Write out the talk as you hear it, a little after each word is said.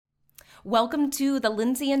Welcome to the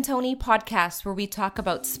Lindsay and Tony podcast, where we talk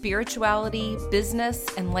about spirituality, business,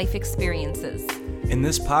 and life experiences. In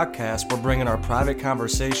this podcast, we're bringing our private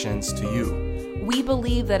conversations to you. We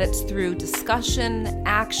believe that it's through discussion,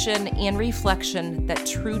 action, and reflection that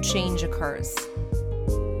true change occurs.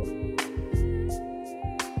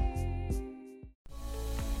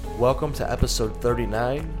 Welcome to episode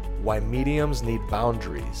 39, Why Mediums Need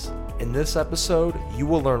Boundaries. In this episode, you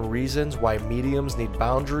will learn reasons why mediums need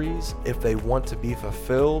boundaries if they want to be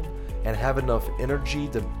fulfilled and have enough energy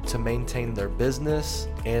to maintain their business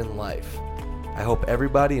and life. I hope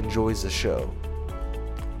everybody enjoys the show.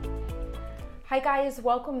 Hi guys,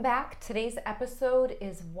 welcome back. Today's episode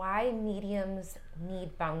is why mediums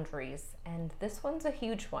need boundaries, and this one's a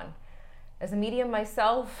huge one. As a medium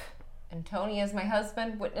myself, and Tony as my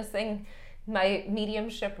husband, witnessing my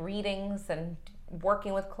mediumship readings and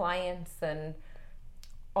working with clients and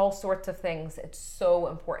all sorts of things, it's so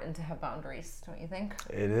important to have boundaries, don't you think?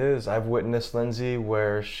 It is. I've witnessed Lindsay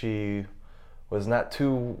where she was not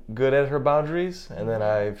too good at her boundaries, and then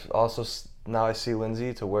now I see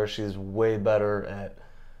Lindsay to where she's way better at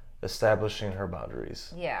establishing her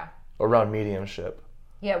boundaries. Yeah. Around mediumship.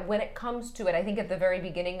 Yeah, when it comes to it, I think at the very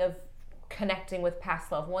beginning of connecting with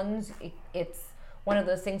past loved ones, it's one of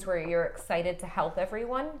those things where you're excited to help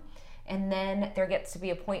everyone. And then there gets to be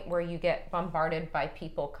a point where you get bombarded by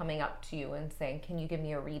people coming up to you and saying, can you give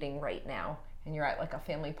me a reading right now? And you're at like a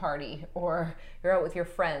family party or you're out with your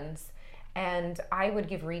friends. And I would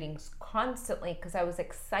give readings constantly because I was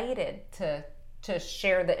excited to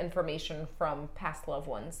share the information from past loved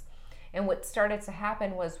ones. And what started to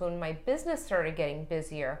happen was when my business started getting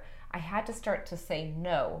busier, I had to start to say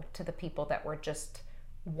no to the people that were just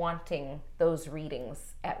wanting those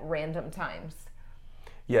readings at random times.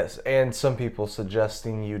 Yes, and some people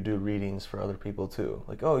suggesting you do readings for other people too.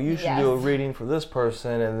 Like, oh, you should do a reading for this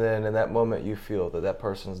person, and then in that moment you feel that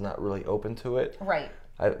person's not really open to it. Right.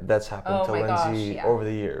 That's happened to Lindsay over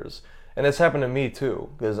the years. And it's happened to me too,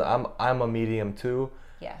 because I'm a medium too.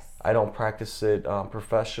 Yes. I don't practice it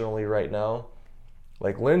professionally right now,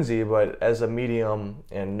 like Lindsay, but as a medium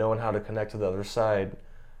and knowing how to connect to the other side,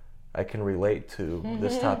 I can relate to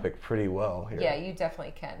this topic pretty well here. Yeah, you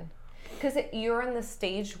definitely can. Because you're in the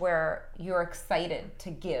stage where you're excited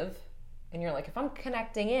to give, and you're like, if I'm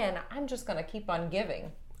connecting in, I'm just going to keep on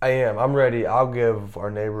giving. I am. I'm ready. I'll give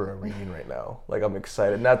our neighbor a reading right now. Like, I'm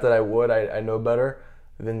excited. Not that I would. I know better.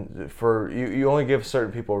 Then for you only give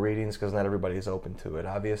certain people readings because not everybody's open to it,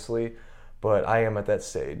 obviously. But I am at that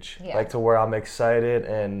stage, like to where I'm excited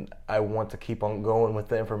and I want to keep on going with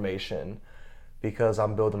the information, because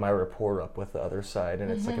I'm building my rapport up with the other side,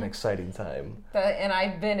 and it's like an exciting time. And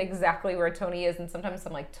I've been exactly where Tony is, and sometimes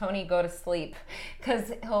I'm like, Tony, go to sleep,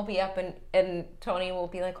 because he'll be up and Tony will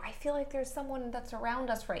be like, I feel like there's someone that's around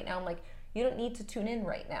us right now. I'm like, you don't need to tune in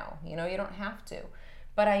right now. You don't have to.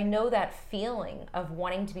 But I know that feeling of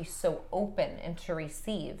wanting to be so open and to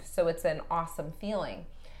receive, so it's an awesome feeling.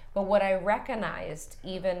 But what I recognized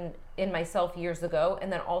even in myself years ago,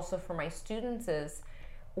 and then also for my students, is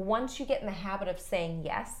once you get in the habit of saying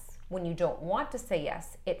yes when you don't want to say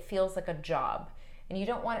yes, it feels like a job. And you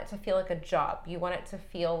don't want it to feel like a job. You want it to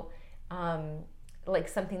feel like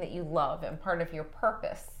something that you love and part of your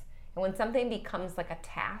purpose. And when something becomes like a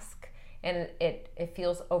task and it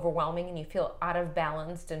feels overwhelming and you feel out of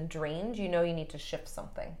balance and drained, you need to shift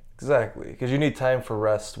something. Exactly, because you need time for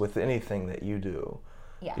rest with anything that you do.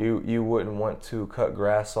 Yeah. You wouldn't want to cut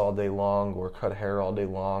grass all day long or cut hair all day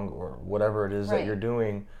long or whatever it is that you're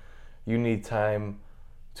doing. You need time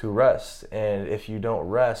to rest. And if you don't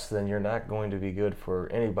rest, then you're not going to be good for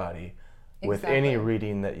anybody with any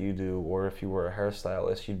reading that you do. Or if you were a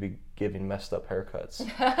hairstylist, you'd be giving messed up haircuts.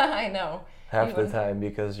 I know. Half the time,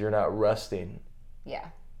 because you're not resting. Yeah.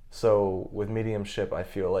 So with mediumship, I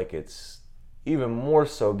feel like it's even more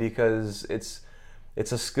so because it's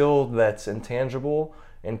a skill that's intangible.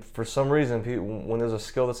 And for some reason, when there's a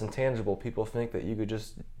skill that's intangible, people think that you could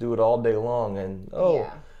just do it all day long. And,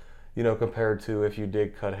 compared to if you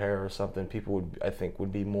did cut hair or something, people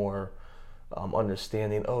would be more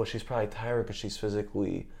understanding. Oh, she's probably tired because she's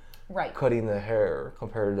physically cutting the hair,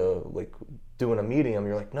 compared to like doing a medium.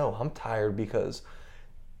 You're like, no, I'm tired because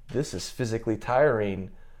this is physically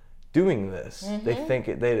tiring doing this. They think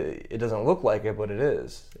it doesn't look like it, but it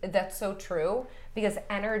is. That's so true, because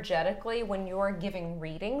energetically when you're giving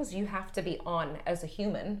readings, you have to be on as a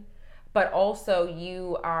human, but also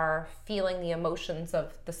you are feeling the emotions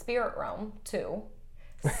of the spirit realm too.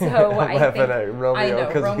 So I think Romeo, I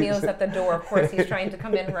know Romeo's at the door. Of course, he's trying to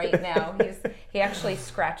come in right now. He actually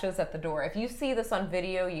scratches at the door. If you see this on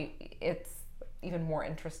video, it's even more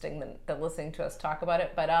interesting than listening to us talk about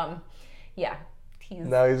it. But Yeah. He's,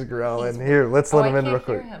 Now he's growling. Here, let's let him in real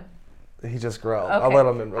quick. Him. He just growled. Okay. I'll let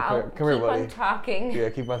him in real quick. Come here, buddy. Keep on talking. Yeah,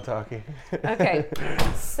 keep on talking. Okay.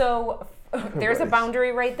 So there's a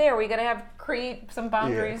boundary right there. We got to create some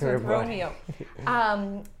boundaries with Romeo.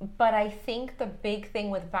 But I think the big thing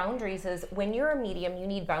with boundaries is when you're a medium, you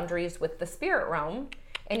need boundaries with the spirit realm,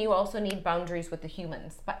 and you also need boundaries with the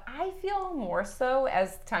humans. But I feel more so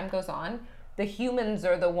as time goes on, the humans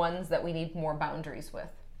are the ones that we need more boundaries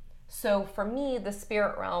with. So for me, the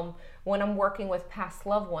spirit realm, when I'm working with past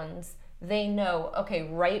loved ones, they know, okay,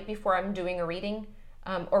 right before I'm doing a reading,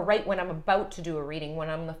 or right when I'm about to do a reading, when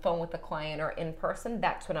I'm on the phone with the client or in person,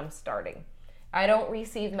 that's when I'm starting. I don't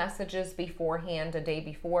receive messages beforehand, a day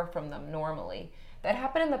before from them normally. That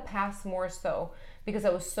happened in the past more so because I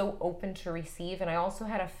was so open to receive, and I also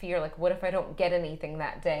had a fear, like, what if I don't get anything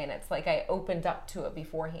that day? And it's like I opened up to it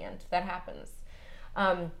beforehand. That happens.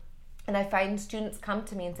 And I find students come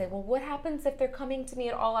to me and say, well, what happens if they're coming to me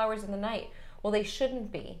at all hours of the night? Well, they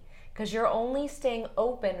shouldn't be, because you're only staying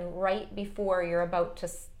open right before you're about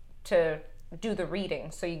to do the reading.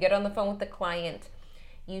 So you get on the phone with the client,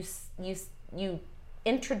 you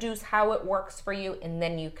introduce how it works for you, and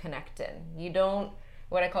then you connect in. You don't,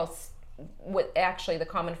 what I call, what actually the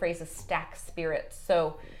common phrase is stack spirits.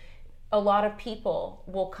 So a lot of people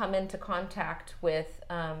will come into contact with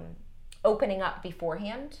opening up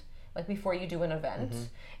beforehand, like before you do an event,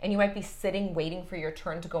 and you might be sitting waiting for your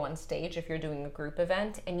turn to go on stage if you're doing a group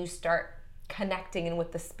event, and you start connecting in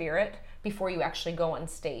with the spirit before you actually go on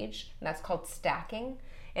stage, and that's called stacking,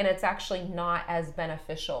 and it's actually not as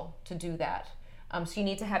beneficial to do that. So you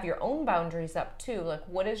need to have your own boundaries up too, like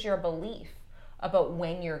what is your belief about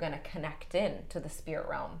when you're going to connect in to the spirit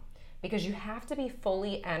realm, because you have to be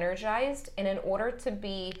fully energized, and in order to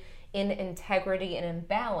be in integrity and in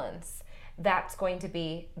balance, that's going to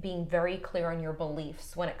be being very clear on your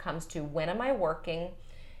beliefs when it comes to when am I working,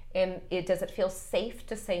 and does it feel safe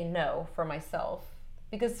to say no for myself?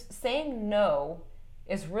 Because saying no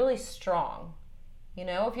is really strong. You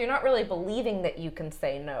know, if you're not really believing that you can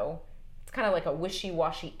say no, it's kind of like a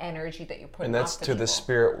wishy-washy energy that you're putting And that's off to to people. the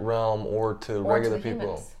spirit realm or to regular to the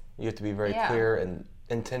people. humans. You have to be very clear and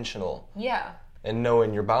intentional. Yeah. And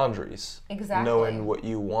knowing your boundaries. Exactly. Knowing what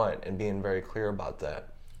you want and being very clear about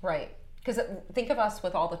that. Right. Because think of us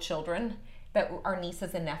with all the children that are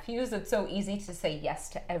nieces and nephews. It's so easy to say yes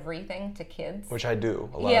to everything to kids. Which I do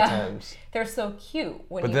a lot of times. They're so cute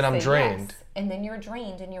when But you then say I'm drained. yes, and then you're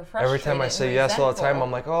drained and you're frustrated. Every time I and say yes all the time, resentful.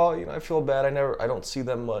 I'm like, oh, you know, I feel bad. I don't see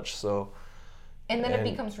them much, so. And then it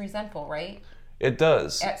becomes resentful, right? It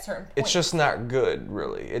does. At certain points. It's just not good,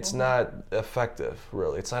 really. It's not effective,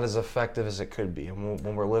 really. It's not as effective as it could be. And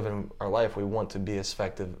when we're living our life, we want to be as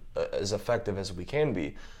effective as we can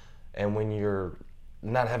be. And when you're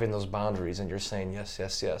not having those boundaries and you're saying yes,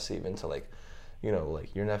 yes, yes, even to like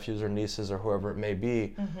your nephews or nieces or whoever it may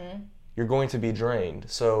be, you're going to be drained.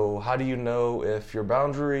 So how do you know if your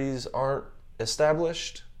boundaries aren't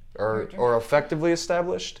established or effectively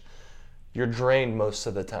established? You're drained most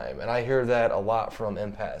of the time. And I hear that a lot from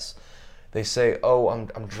empaths. They say, oh,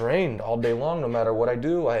 I'm drained all day long no matter what I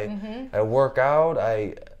do. I work out,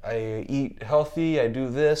 I eat healthy, I do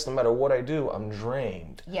this, no matter what I do, I'm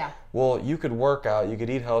drained. Yeah. Well, you could work out, you could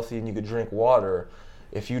eat healthy, and you could drink water.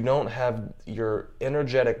 If you don't have your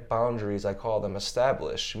energetic boundaries, I call them,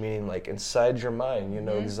 established, meaning like inside your mind, you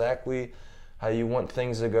know exactly how you want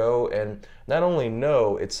things to go. And not only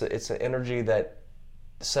know, it's an energy that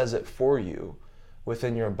says it for you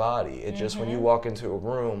within your body. It just, when you walk into a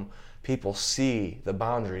room, people see the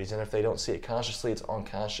boundaries, and if they don't see it consciously, it's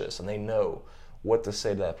unconscious, and they know what to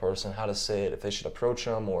say to that person, how to say it, if they should approach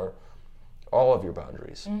them, or all of your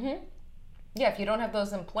boundaries. Yeah, if you don't have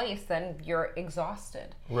those in place, then you're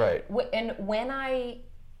exhausted. Right. And when I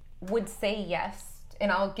would say yes,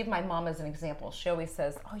 and I'll give my mom as an example. She always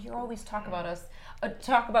says, "Oh, you always talk about us,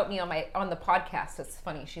 talk about me on the podcast." It's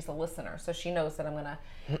funny. She's a listener, so she knows that I'm going to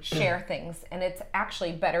share things, and it's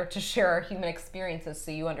actually better to share our human experiences so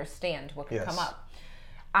you understand what could come up.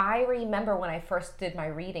 I remember when I first did my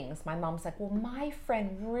readings, my mom's like, "Well, my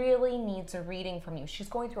friend really needs a reading from you. She's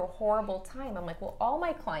going through a horrible time." I'm like, "Well, all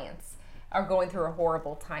my clients are going through a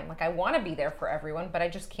horrible time. Like, I want to be there for everyone, but I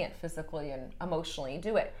just can't physically and emotionally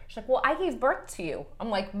do it." She's like, "Well, I gave birth to you." I'm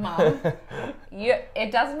like, "Mom,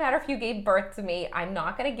 it doesn't matter if you gave birth to me. I'm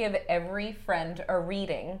not going to give every friend a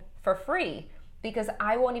reading for free because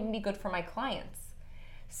I won't even be good for my clients."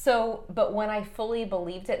 So, but when I fully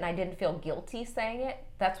believed it and I didn't feel guilty saying it,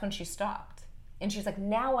 that's when she stopped. And she's like,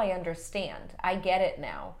 "Now I understand. I get it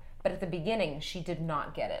now." But at the beginning, she did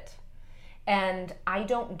not get it. And I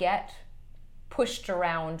don't get pushed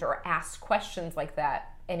around or asked questions like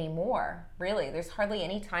that anymore, really. There's hardly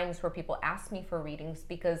any times where people ask me for readings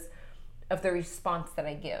because of the response that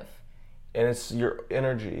I give. And it's your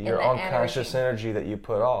energy, your unconscious energy that you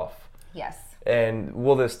put off. Yes. And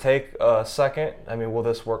will this take a second? I mean, will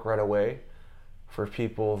this work right away for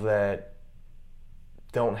people that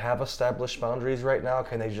don't have established boundaries right now?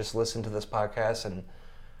 Can they just listen to this podcast and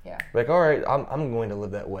like, all right, I'm going to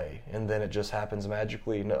live that way, and then it just happens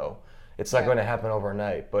magically? No, it's not going to happen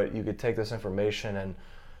overnight. But you could take this information and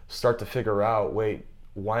start to figure out, wait,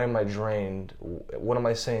 why am I drained? What am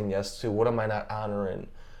I saying yes to? What am I not honoring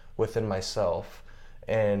within myself?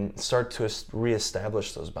 And start to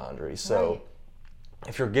reestablish those boundaries. So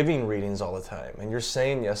if you're giving readings all the time and you're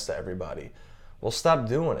saying yes to everybody, well, stop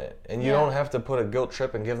doing it. And you don't have to put a guilt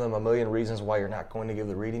trip and give them a million reasons why you're not going to give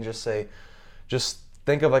the reading. Just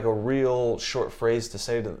think of like a real short phrase to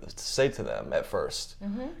say to them at first.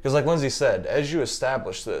 Because like Lindsay said, as you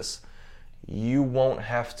establish this, you won't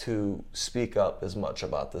have to speak up as much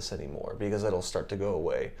about this anymore because it'll start to go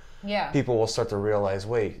away. Yeah. People will start to realize,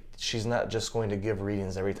 wait, she's not just going to give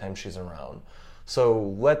readings every time she's around.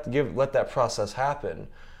 So let that process happen.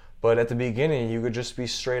 But at the beginning, you could just be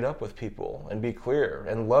straight up with people and be clear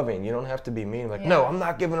and loving. You don't have to be mean, like, no, I'm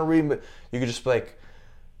not giving a reading. But you could just be like,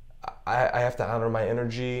 I have to honor my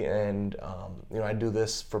energy, and I do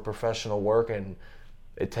this for professional work, and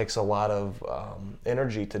it takes a lot of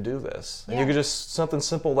energy to do this. And you could just, something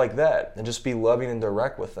simple like that, and just be loving and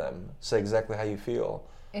direct with them. Say exactly how you feel.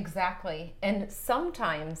 Exactly. And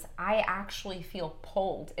sometimes I actually feel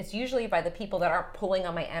pulled. It's usually by the people that aren't pulling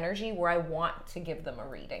on my energy where I want to give them a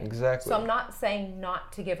reading. Exactly. So I'm not saying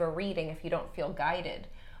not to give a reading if you don't feel guided.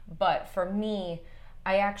 But for me,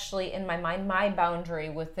 I actually, in my mind, my boundary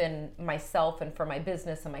within myself and for my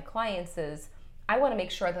business and my clients is I want to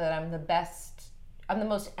make sure that I'm the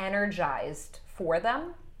most energized for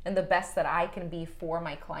them and the best that I can be for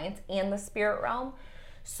my clients and the spirit realm.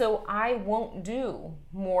 So I won't do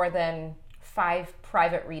more than 5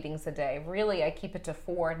 private readings a day. Really, I keep it to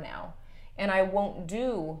 4 now. And I won't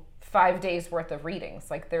do 5 days worth of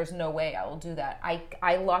readings. Like, there's no way I will do that.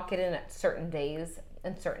 I lock it in at certain days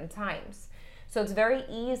and certain times. So it's very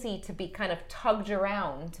easy to be kind of tugged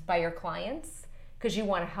around by your clients because you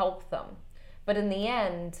want to help them. But in the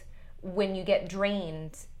end, when you get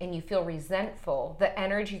drained and you feel resentful, the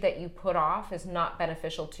energy that you put off is not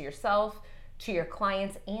beneficial to yourself, to your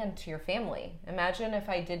clients, and to your family. Imagine if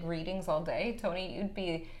I did readings all day, Tony, you'd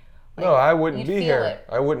be like, no, I wouldn't be here.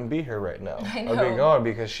 I wouldn't be here right now. I know. I'd be gone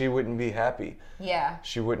because she wouldn't be happy. Yeah.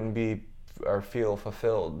 She wouldn't be or feel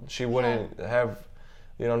fulfilled. She wouldn't have,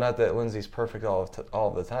 not that Lindsay's perfect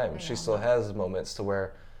all the time. She still has moments to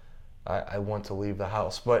where I want to leave the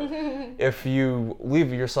house. But if you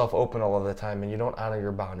leave yourself open all of the time and you don't honor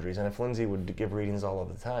your boundaries, and if Lindsay would give readings all of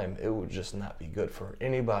the time, it would just not be good for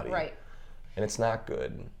anybody. Right. And it's not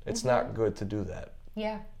good. It's not good to do that.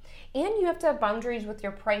 Yeah. And you have to have boundaries with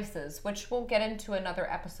your prices, which we'll get into another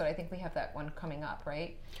episode. I think we have that one coming up,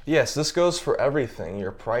 right? Yes, this goes for everything.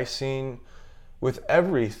 Your pricing with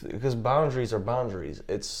everything, because boundaries are boundaries.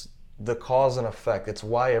 It's the cause and effect. It's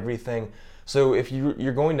why everything. So if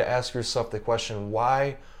you're going to ask yourself the question,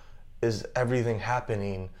 why is everything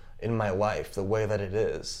happening in my life the way that it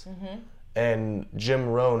is? And Jim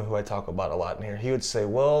Rohn, who I talk about a lot in here, he would say,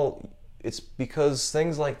 well, it's because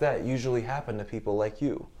things like that usually happen to people like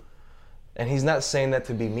you. And he's not saying that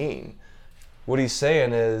to be mean. What he's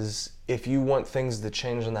saying is, if you want things to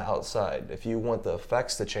change on the outside, if you want the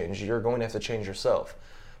effects to change, you're going to have to change yourself,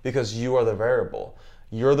 because you are the variable.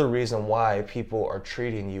 You're the reason why people are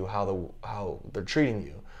treating you how they're treating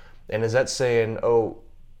you. And is that saying, oh,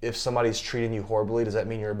 if somebody's treating you horribly, does that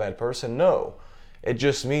mean you're a bad person? No. It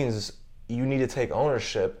just means you need to take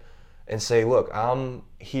ownership and say, look, I'm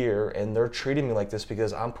here and they're treating me like this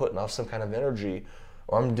because I'm putting off some kind of energy,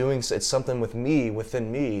 or it's something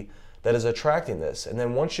within me that is attracting this. And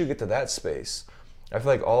then once you get to that space, I feel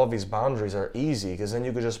like all of these boundaries are easy, because then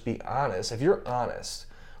you could just be honest. If you're honest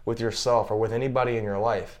with yourself or with anybody in your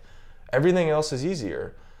life, everything else is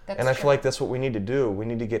easier. And I feel like that's what we need to do. We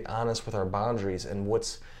need to get honest with our boundaries and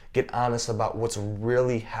get honest about what's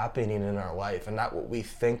really happening in our life, and not what we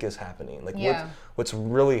think is happening. Like what's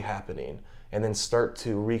really happening, and then start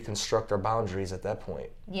to reconstruct our boundaries at that point.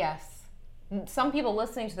 Yes. Some people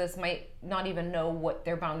listening to this might not even know what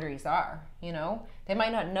their boundaries are, They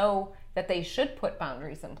might not know that they should put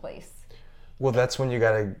boundaries in place. Well, that's when you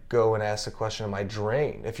got to go and ask the question, am I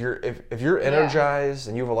drained? If you're energized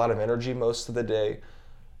and you have a lot of energy most of the day,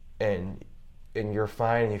 and you're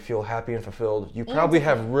fine and you feel happy and fulfilled, you probably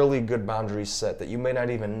have really good boundaries set that you may not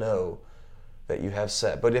even know that you have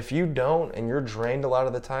set. But if you don't, and you're drained a lot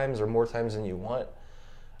of the times, or more times than you want,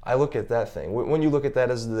 I look at that thing. When you look at that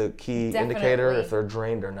as the key indicator Definitely. if they're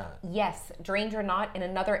drained or not. Yes, drained or not. And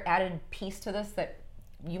another added piece to this that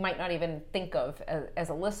you might not even think of as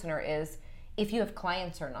a listener is if you have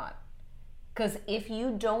clients or not. Because if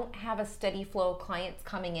you don't have a steady flow of clients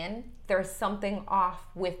coming in, there's something off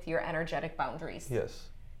with your energetic boundaries. Yes.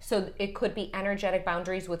 So it could be energetic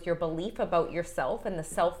boundaries with your belief about yourself and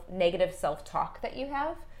the negative self-talk that you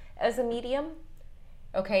have as a medium.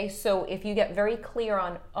 Okay, so if you get very clear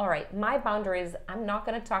on, all right, my boundaries, I'm not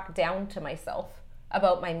going to talk down to myself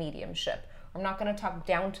about my mediumship. I'm not going to talk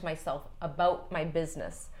down to myself about my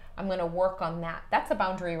business. I'm going to work on that. That's a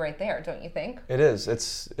boundary right there, don't you think? It is.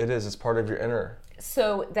 It's part of your inner.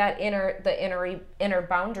 So that inner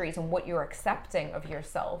boundaries and what you're accepting of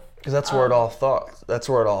yourself. Because that's where that's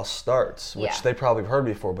where it all starts, which Yeah. they probably heard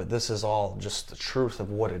before, but this is all just the truth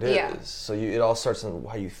of what it is. Yeah. So it all starts in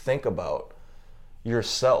how you think about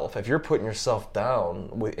yourself. If you're putting yourself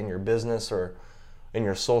down in your business or in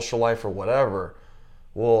your social life or whatever,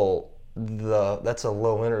 well, that's a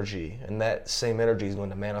low energy, and that same energy is going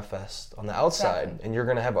to manifest on the outside. Exactly. And you're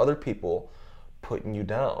going to have other people putting you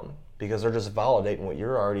down because they're just validating what you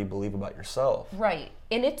already believe about yourself. Right.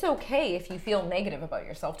 And it's okay if you feel negative about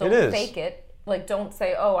yourself. Don't It is. fake it. Like, don't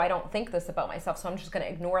say, oh, I don't think this about myself, so I'm just going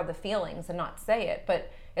to ignore the feelings and not say it.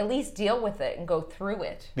 But at least deal with it and go through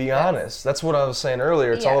it. Be honest. That's what I was saying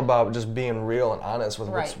earlier. It's Yeah. all about just being real and honest with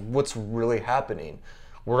Right. what's really happening.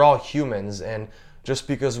 We're all humans, and just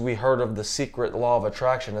because we heard of the secret law of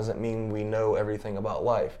attraction doesn't mean we know everything about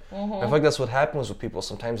life. Mm-hmm. I feel like that's what happens with people.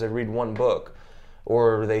 Sometimes they read one book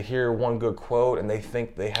or they hear one good quote and they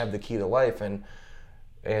think they have the key to life, and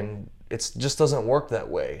it just doesn't work that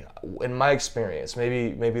way. In my experience,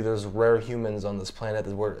 maybe there's rare humans on this planet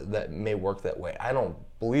that may work that way. I don't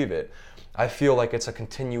believe it. I feel like it's a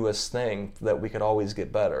continuous thing that we could always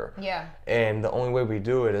get better. Yeah. And the only way we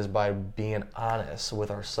do it is by being honest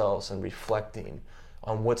with ourselves and reflecting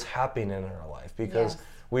on what's happening in our life, because Yes.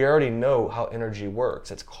 we already know how energy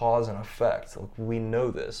works. It's cause and effect. Like, we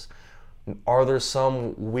know this. Are there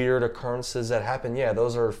some weird occurrences that happen? Yeah,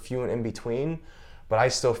 those are few and in between, but I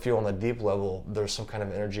still feel on a deep level there's some kind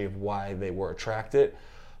of energy of why they were attracted.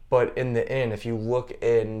 But in the end, if you look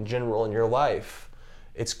in general in your life,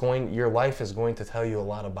 your life is going to tell you a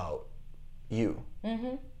lot about you.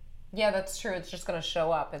 Yeah, that's true. It's just going to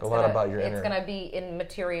show up. It's A lot about your It's inner. going to be in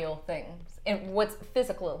material things. And what's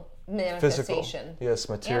physical Physical, manifestation. yes,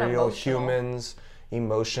 material, emotional. humans,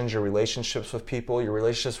 emotions, your relationships with people, your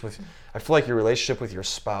relationships with, I feel like your relationship with your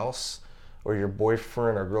spouse or your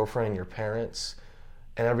boyfriend or girlfriend and your parents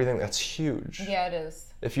and everything, that's huge. Yeah, it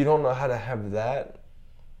is. If you don't know how to have that,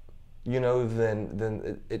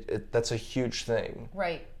 then that's a huge thing.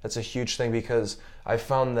 Right. That's a huge thing, because I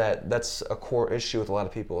found that that's a core issue with a lot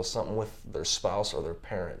of people, is something with their spouse or their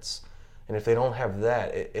parents. And if they don't have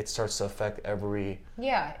that, it starts to affect every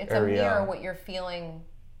Yeah, it's area. a mirror what you're feeling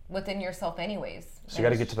within yourself anyways. So you got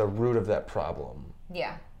to get to the root of that problem.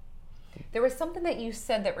 Yeah. There was something that you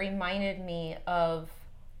said that reminded me of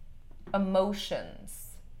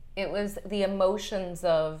emotions. It was the emotions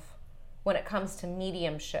of when it comes to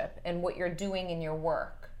mediumship and what you're doing in your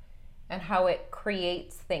work and how it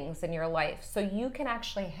creates things in your life. So you can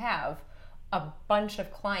actually have a bunch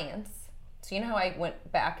of clients. So you know how I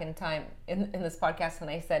went back in time in this podcast and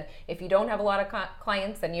I said, if you don't have a lot of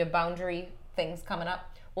clients, then you have boundary things coming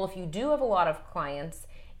up. Well, if you do have a lot of clients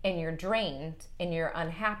and you're drained and you're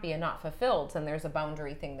unhappy and not fulfilled, then there's a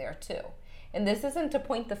boundary thing there too. And this isn't to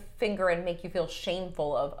point the finger and make you feel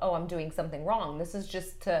shameful of, oh, I'm doing something wrong. This is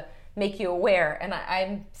just to make you aware. And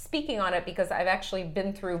I'm speaking on it because I've actually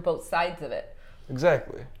been through both sides of it.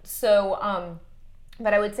 Exactly. So,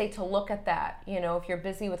 but I would say to look at that, if you're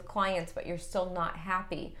busy with clients, but you're still not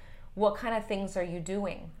happy, what kind of things are you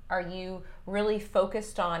doing? Are you really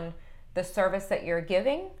focused on the service that you're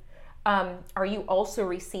giving? Are you also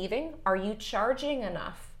receiving? Are you charging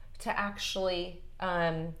enough to actually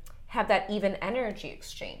have that even energy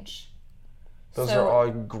exchange? Those are all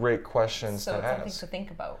great questions So to it's something ask. to think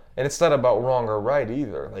about. And it's not about wrong or right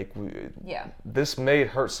either. Like, Yeah. this may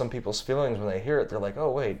hurt some people's feelings when they hear it. They're like,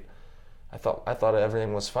 oh, wait, I thought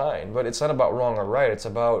everything was fine. But it's not about wrong or right. It's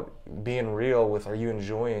about being real with, are you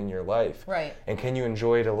enjoying your life? Right. And can you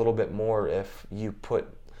enjoy it a little bit more if you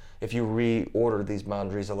reorder these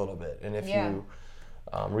boundaries a little bit? And if you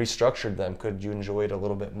restructured them, could you enjoy it a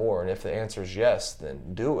little bit more? And if the answer is yes,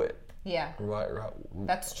 then do it. Yeah. Right.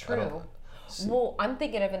 That's true. Well, I'm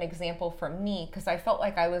thinking of an example for me because I felt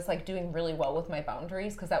like I was doing really well with my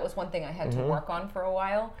boundaries, because that was one thing I had to work on for a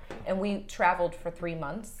while. And we traveled for 3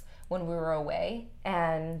 months when we were away,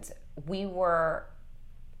 and we were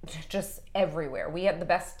just everywhere. We had the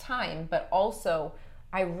best time, but also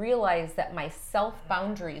I realized that my self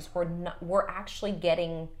boundaries were actually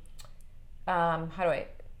getting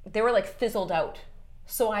they were like fizzled out.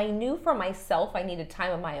 So I knew for myself I needed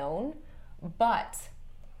time of my own, but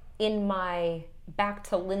in my back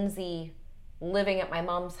to Lindsay living at my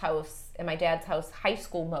mom's house and my dad's house high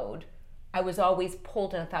school mode, I was always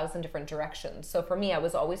pulled in 1,000 different directions. So for me, I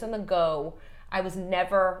was always on the go. I was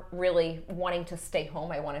never really wanting to stay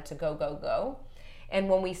home. I wanted to go, go, go. And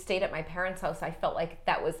when we stayed at my parents' house, I felt like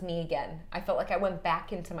that was me again. I felt like I went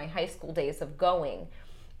back into my high school days of going.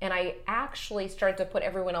 And I actually started to put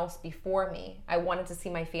everyone else before me. I wanted to see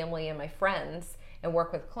my family and my friends and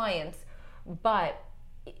work with clients, but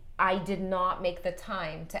I did not make the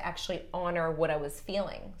time to actually honor what I was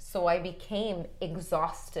feeling. So I became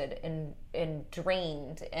exhausted and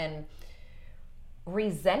drained and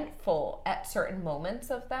resentful at certain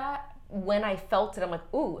moments of that. When I felt it, I'm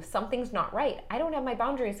like, ooh, something's not right. I don't have my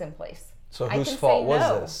boundaries in place. So whose fault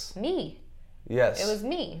was this? Me. Yes. It was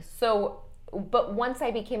me. So, but once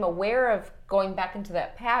I became aware of going back into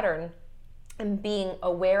that pattern and being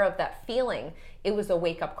aware of that feeling, it was a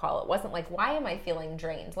wake-up call. It wasn't like, why am I feeling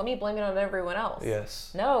drained? Let me blame it on everyone else.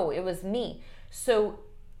 Yes. No, it was me. So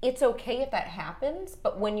it's okay if that happens,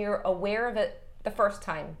 but when you're aware of it the first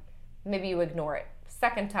time, maybe you ignore it.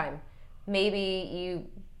 Second time, maybe you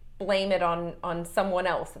blame it on someone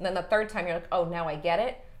else. And then the third time you're like, oh, now I get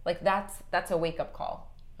it. Like that's a wake-up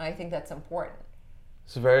call. I think that's important.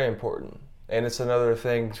 It's very important. And it's another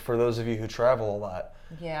thing for those of you who travel a lot.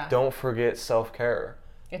 Yeah. Don't forget self-care.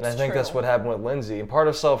 And I think true. that's what happened with Lindsay. And part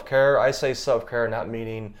of self-care, I say self-care not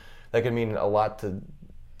meaning, that can mean a lot to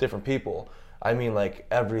different people. I mean like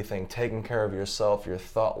everything, taking care of yourself, your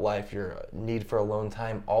thought life, your need for alone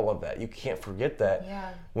time, all of that. You can't forget that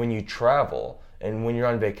when you travel and when you're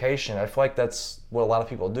on vacation. I feel like that's what a lot of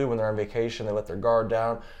people do when they're on vacation. They let their guard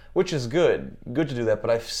down, which is good to do that. But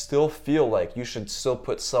I still feel like you should still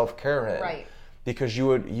put self-care in, right? Because you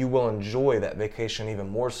will enjoy that vacation even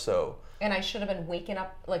more so. And I should have been waking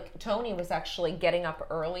up, like Tony was actually getting up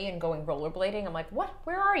early and going rollerblading. I'm like, what?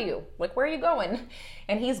 Where are you? Like, where are you going?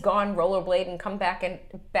 And he's gone rollerblade and come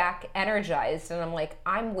back energized. And I'm like,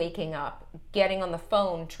 I'm waking up, getting on the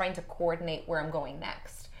phone, trying to coordinate where I'm going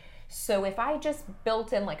next. So if I just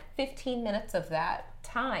built in like 15 minutes of that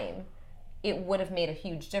time, it would have made a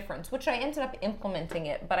huge difference, which I ended up implementing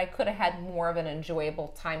it, but I could have had more of an enjoyable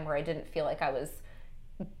time where I didn't feel like I was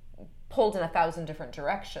pulled in 1,000 different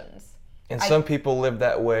directions. And some people live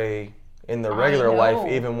that way in their regular life,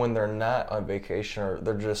 even when they're not on vacation, or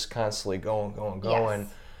they're just constantly going. Yes.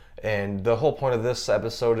 And the whole point of this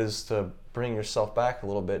episode is to bring yourself back a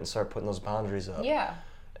little bit and start putting those boundaries up. Yeah.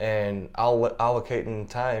 And allocating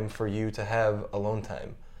time for you to have alone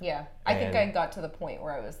time. Yeah. I think I got to the point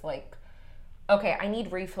where I was like, okay, I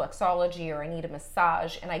need reflexology or I need a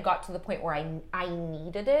massage. And I got to the point where I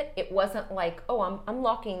needed it. It wasn't like, oh, I'm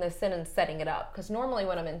locking this in and setting it up. Because normally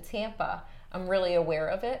when I'm in Tampa, I'm really aware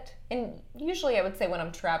of it. And usually I would say when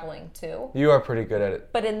I'm traveling too. You are pretty good at it.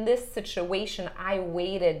 But in this situation, I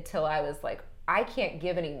waited till I was like, I can't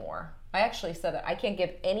give anymore. I actually said that. I can't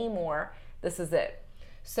give any more. This is it.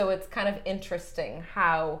 So it's kind of interesting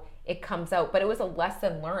how it comes out, but it was a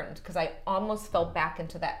lesson learned because I almost fell back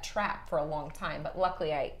into that trap for a long time, but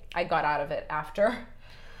luckily I got out of it after.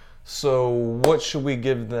 So what should we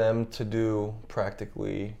give them to do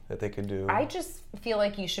practically that they could do? I just feel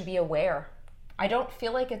like you should be aware. I don't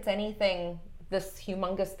feel like it's anything, this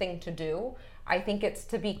humongous thing to do. I think it's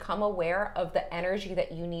to become aware of the energy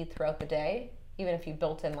that you need throughout the day, even if you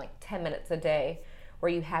built in like 10 minutes a day,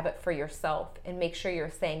 where you have it for yourself, and make sure you're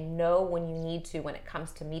saying no when you need to when it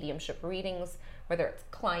comes to mediumship readings, whether it's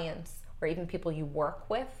clients or even people you work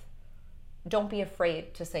with. Don't be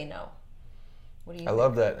afraid to say no. What do you think?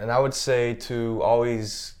 Love that. And I would say to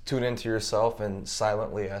always tune into yourself and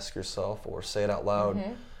silently ask yourself, or say it out loud.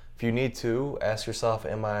 Mm-hmm. If you need to, ask yourself,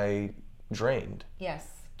 am I drained? Yes.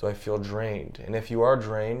 Do I feel drained? And if you are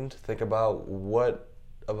drained, think about what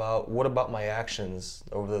about my actions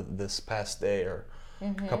over this past day or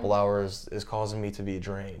a couple hours is causing me to be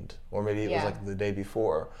drained, or maybe it was like the day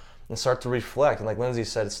before, and start to reflect. And like Lindsay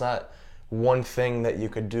said, it's not one thing that you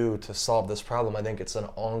could do to solve this problem. I think it's an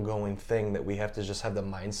ongoing thing that we have to just have the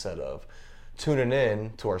mindset of tuning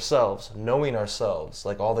in to ourselves, knowing ourselves,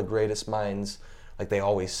 like all the greatest minds, like they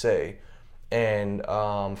always say, and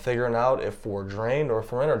figuring out if we're drained or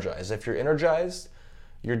if we're energized. If you're energized,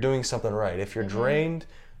 you're doing something right. If you're drained,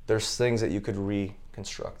 there's things that you could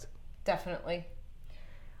reconstruct. Definitely.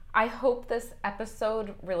 I hope this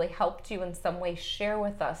episode really helped you in some way. Share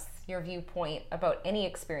with us your viewpoint about any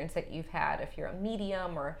experience that you've had. If you're a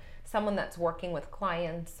medium or someone that's working with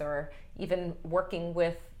clients or even working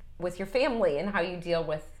with your family and how you deal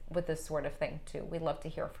with this sort of thing too. We'd love to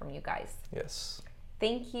hear from you guys. Yes.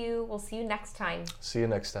 Thank you. We'll see you next time. See you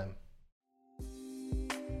next time.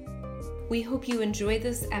 We hope you enjoyed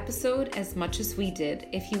this episode as much as we did.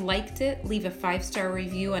 If you liked it, leave a 5-star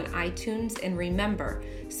review on iTunes, and remember,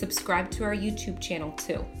 subscribe to our YouTube channel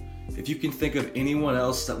too. If you can think of anyone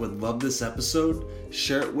else that would love this episode,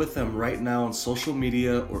 share it with them right now on social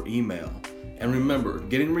media or email. And remember,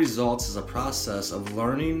 getting results is a process of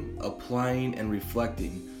learning, applying, and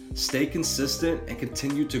reflecting. Stay consistent and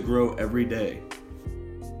continue to grow every day.